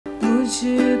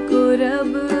मुझको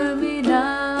रब मिला,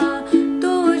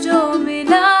 तू जो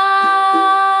मिला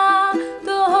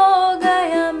तो हो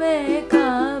गया मैं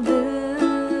काबिल,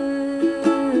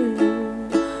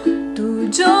 तू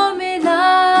जो मिला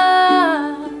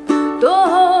तो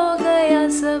हो गया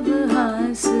सब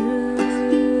हासिल।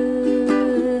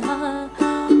 हाँ,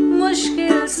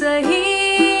 मुश्किल सही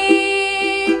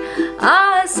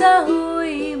आसा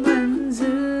हुई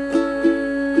मंजिल,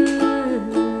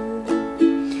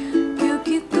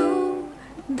 क्योंकि तू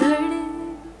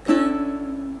धड़कन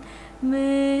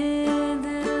में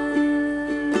दिल।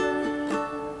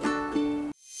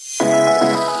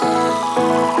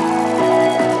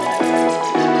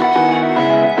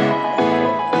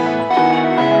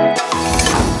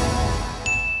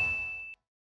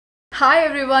 Hi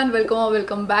everyone,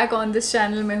 welcome back on this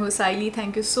channel। मैं हूँ साइली।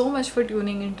 Thank you so much for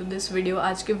tuning into this video.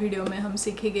 आज के वीडियो में हम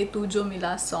सीखेंगे तू जो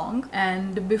मिला song.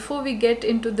 And before we get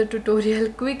into the tutorial,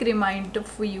 quick reminder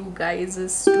for you guys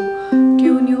is to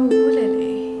tune your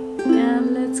ukulele and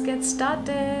let's get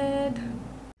started।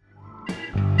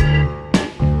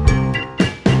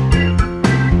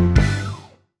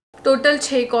 Total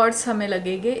 6 chords हमें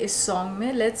लगेंगे इस सॉन्ग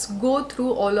में। Let's go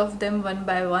through all of them one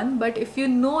by one. But if you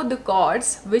know the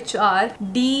chords which R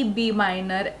D, B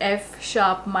minor, F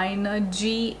sharp minor,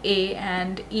 ji, A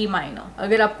and E minor,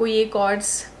 अगर आपको ये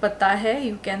chords पता है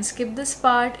you can skip this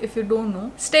part. If you don't know,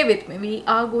 stay with me, we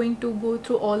are going to go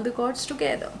through all the chords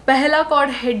together. पहला cord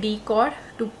है D cord.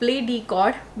 To play D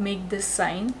cord, make this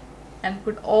sign and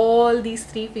put all these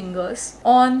 3 fingers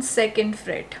on 2nd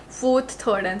fret, 4th,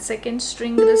 3rd and 2nd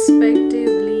string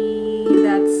respectively।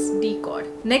 That's D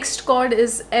chord। Next chord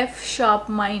is F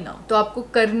sharp minor। तो आपको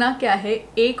करना क्या है,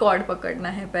 A chord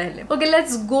पकड़ना है पहले। Okay,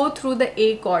 let's go through the A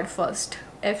chord first।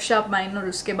 F sharp minor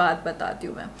उसके बाद बताती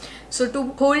हूँ मैं। So to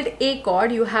hold A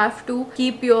chord, you have to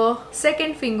keep your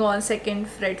 2nd finger on 2nd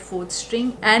fret, 4th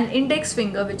string, and index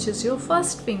finger, which is your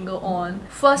 1st finger, on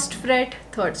 1st fret,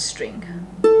 3rd string।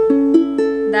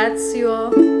 That's your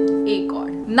A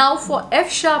chord। Now for F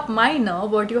sharp minor,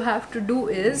 what you have to do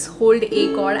is hold A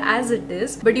chord as it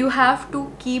is, but you have to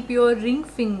keep your ring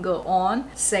finger on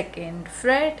 2nd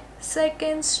fret,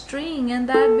 2nd string,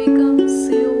 and that becomes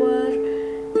your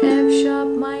F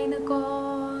sharp minor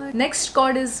chord। Next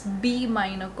chord is B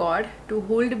minor chord। To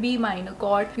hold B minor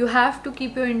chord, you have to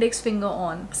keep your index finger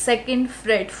on 2nd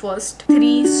fret, first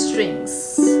 3 strings।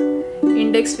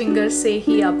 Index finger से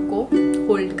ही आपको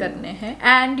hold करने हैं।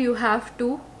 And you have to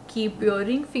keep your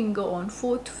ring finger on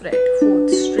 4th fret,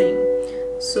 4th string।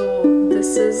 So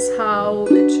this is how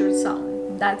it should sound।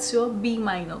 That's your B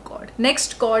minor chord।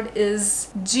 Next chord is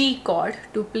G chord।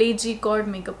 To play G chord,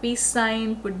 make a peace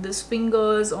sign, put these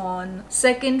fingers on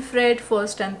 2nd fret,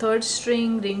 1st and 3rd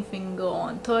string, ring finger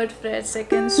on 3rd fret,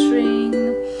 2nd string।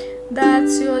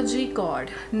 That's your G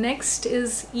chord। Next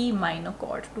is E minor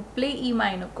chord। To play E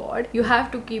minor chord, you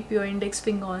have to keep your index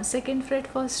finger on 2nd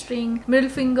fret, 1st string,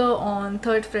 middle finger on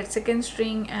 3rd fret, 2nd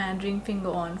string, and ring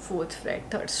finger on 4th fret,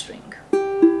 3rd string।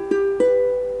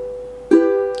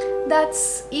 That's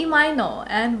E minor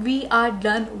and we are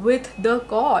done with the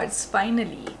chords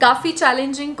finally। काफी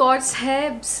challenging chords है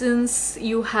since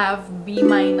you have B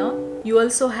minor, you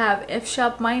also have F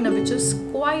sharp minor, which is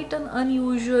quite an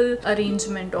unusual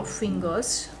arrangement of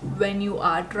fingers when you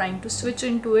are trying to switch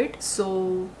into it। So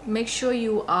make sure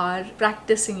you are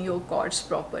practicing your chords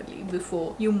properly before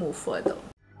you move further।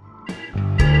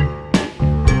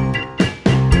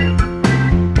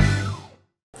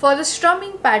 For the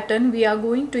strumming pattern, we are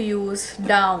going to use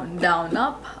down, down,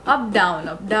 up, down,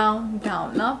 down,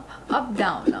 down, up,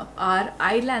 down, up, our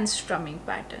island strumming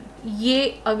pattern। ये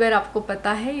अगर आपको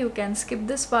पता है, you can skip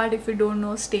this part। If you don't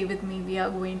know, stay with me, we are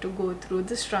going to go through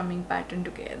the strumming pattern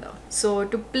together। So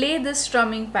to play this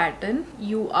strumming pattern,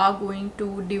 you are going to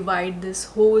divide this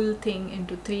whole thing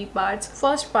into 3 parts।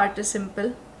 First part is simple,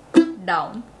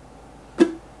 down।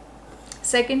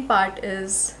 Second part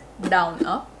is down,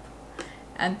 up।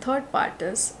 And third part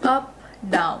is up,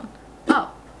 down,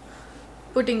 up।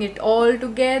 Putting it all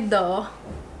together,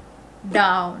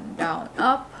 down, down,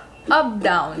 up,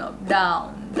 down,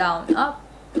 down, down,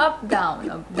 up,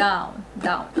 down, down,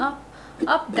 down,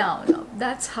 up, down, up।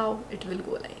 That's how it will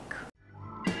go like।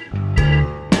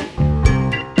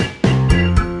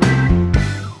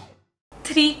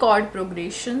 3 chord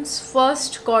progressions।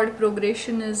 First chord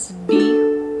progression is D,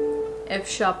 F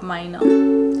sharp minor।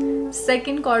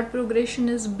 Second chord progression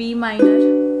is B minor,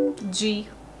 G,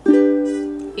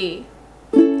 A।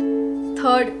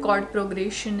 Third chord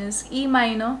progression is E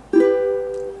minor,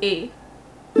 A।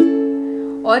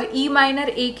 और E minor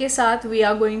A के साथ we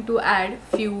are going to add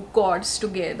few chords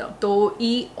together। तो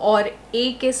E और A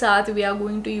के साथ we are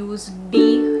going to use D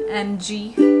and G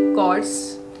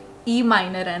chords, E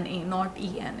minor and A, not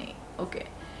E and A. Okay,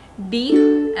 D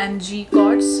and G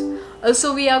chords.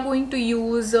 Also we are going to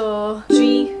use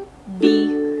G, D,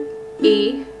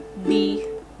 A, D,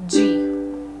 G,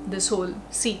 this whole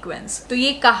sequence. तो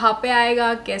ये कहाँ पे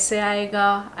आएगा, कैसे आएगा,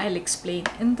 I'll explain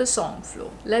in the song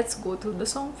flow. Let's go through the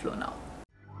song flow now.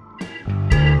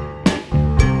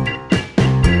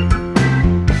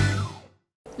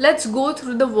 Let's go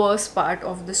through the verse part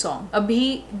of the song.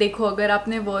 अभी देखो, अगर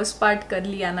आपने verse part कर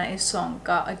लिया ना इस song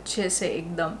का अच्छे से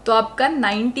एकदम, तो आपका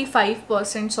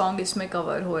 95% song इसमें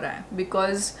cover हो रहा है,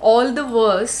 because all the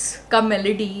verse का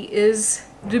melody is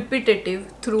repetitive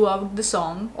throughout the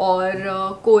song,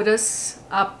 और chorus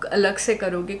आप अलग से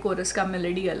करोगे, chorus का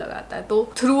melody अलग आता है, तो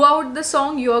throughout the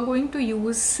song you are going to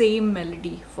use same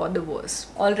melody for the verse.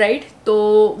 Alright, तो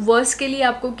verse के लिए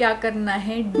आपको क्या करना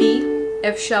है, D,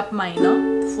 F sharp minor,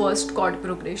 first chord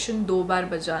progression 2 बार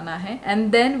बजाना है,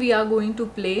 and then we are going to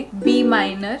play B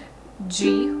minor,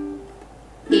 G,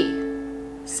 A,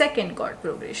 second chord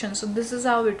progression. So this is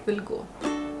how it will go.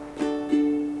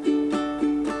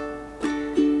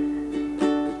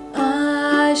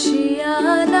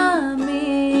 आशियाना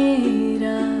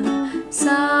मेरा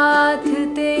साथ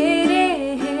तेरे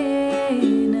है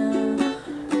ना,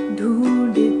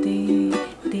 ढूंढते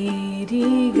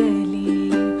तेरी गली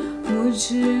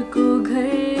मुझको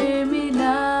घर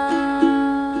मिला.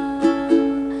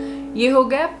 ये हो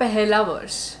गया पहला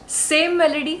verse. Same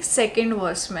melody second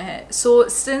verse में है. So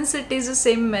since it is a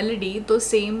same melody, तो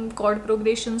सेम कॉर्ड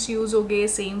प्रोग्रेशंस यूज हो गए,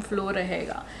 सेम फ्लो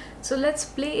रहेगा. So let's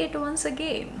play it once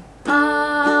again.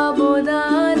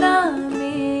 आबोदाना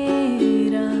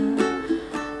मेरा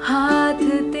हाथ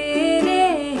तेरे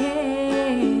है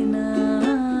ना,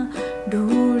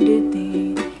 ढूंढते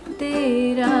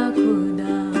तेरा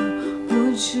खुदा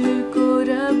मुझको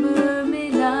रब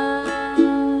मिला.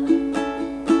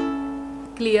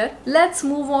 Clear? Let's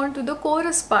move on to the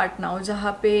chorus part now,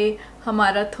 जहाँ पे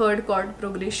हमारा third chord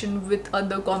progression with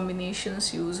other combinations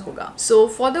use होगा. So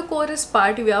for the chorus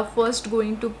part we are first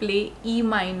going to play E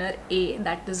minor A,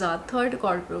 that is our third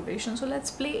chord progression. So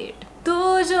let's play it. तू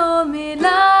जो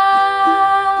मिला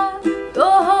तो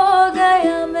हो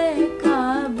गया मैं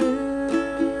काबिल.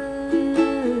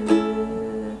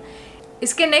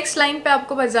 इसके नेक्स्ट लाइन पे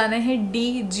आपको बजाना है D,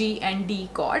 G and D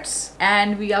chords,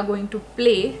 and we are going to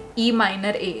play E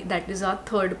minor A, that is our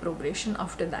third progression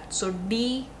after that. So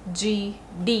D, G,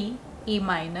 D, E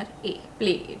minor A.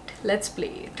 Play it. Let's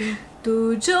play it.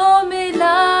 तू जो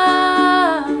मिला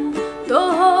तो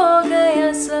हो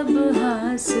गया सब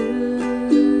हासिल.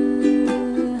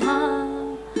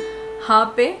 हाँ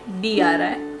पे D आ रहा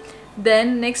है.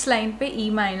 Then next line पे E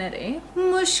minor A.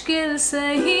 मुश्किल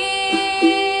सही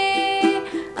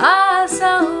आसा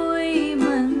हुई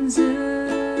मंजिल.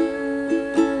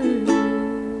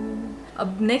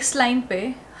 अब नेक्स्ट लाइन पे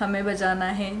हमें बजाना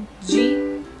है G,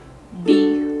 D,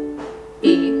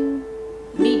 A,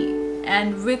 D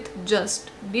and with just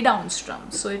the down strum.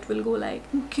 So it will go like,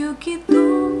 क्योंकि तू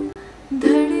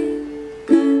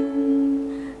धड़कन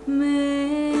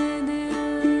में दिल.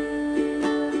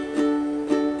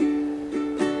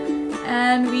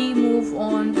 And we move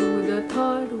on to the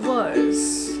third verse.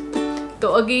 तो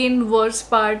अगेन वर्स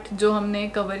पार्ट जो हमने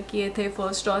कवर किए थे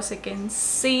फर्स्ट और second,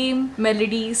 same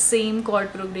melody, same chord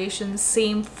progression,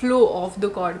 same flow of the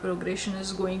chord progression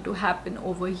is going to happen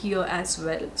over here as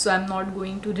well. So I am not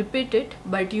going to repeat it,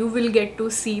 but you will get to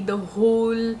see the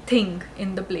whole thing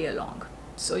in the play along,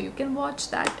 so you can watch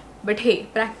that. But hey,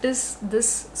 practice this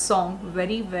song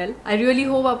very well. I really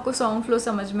hope आपको song flow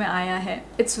समझ में आया है.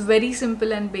 It's very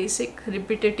simple and basic,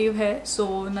 repetitive है, so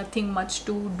nothing much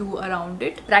to do around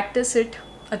it. Practice it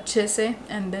अच्छे से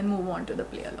and then move on to the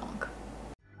play along.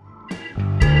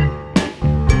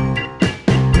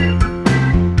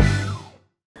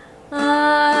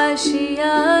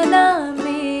 आशियाना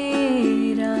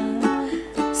मेरा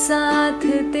साथ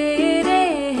तेरे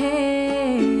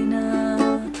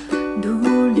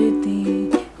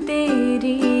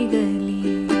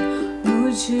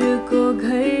मुझको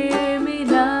घर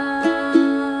मिला.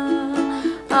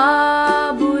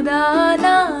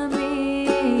 आबुदाना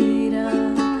मेरा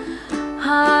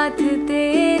हाथ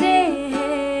तेरे है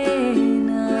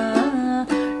ना,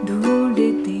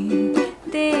 ढूंढते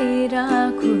तेरा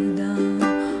खुदा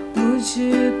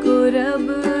मुझको रब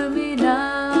मिला.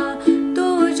 तू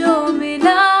जो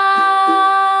मिला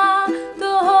तो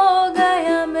हो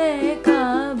गया मैं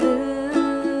काबिल.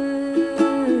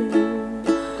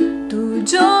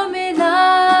 जो मिला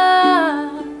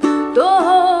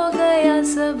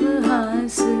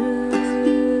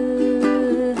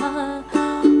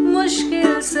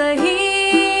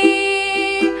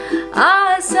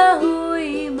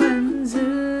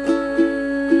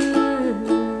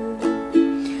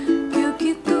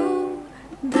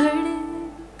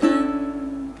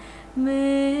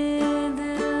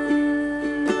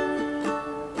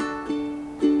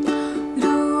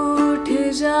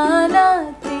जाना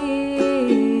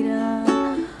तेरा,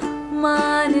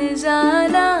 मान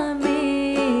जाना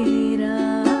मेरा,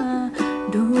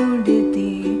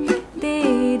 ढूंढती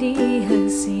तेरी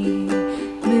हंसी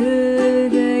मिल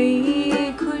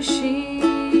गई खुशी,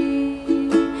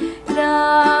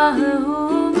 राह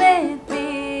हूँ मैं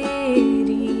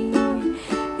तेरी,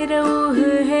 रूह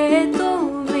है तू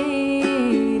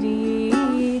मेरी,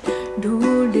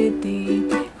 ढूंढती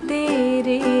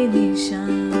तेरे निशान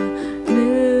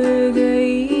मिल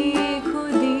गई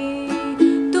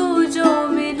खुदी। तू जो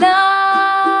मिला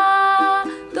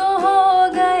तो हो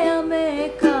गया मैं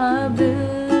काबिल,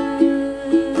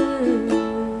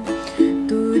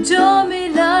 तू जो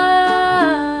मिला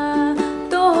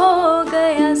तो हो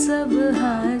गया सब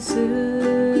हासिल।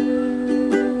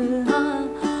 हाँ,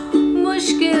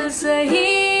 मुश्किल सही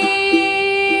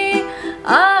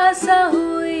आसा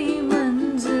हुई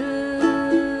मंजिल,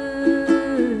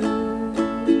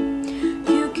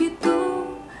 क्योंकि तू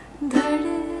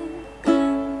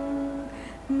धड़कन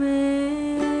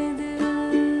में दिल।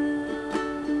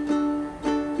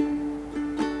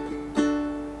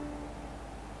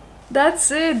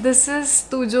 That's it. This is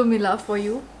Tu Jo Mila for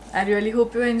you. I really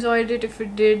hope you enjoyed it. If you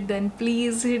did, then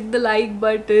please hit the like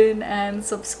button and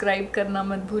subscribe karna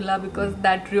mat bhula, because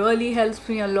that really helps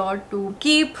me a lot to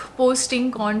keep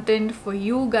posting content for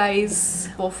you guys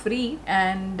for free.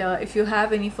 And if you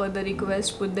have any further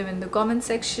requests, put them in the comment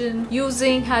section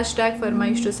using hashtag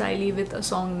Sayali with a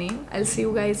song name. I'll see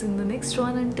you guys in the next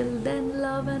one. Until then,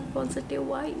 love and positive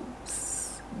vibes.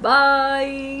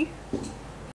 Bye.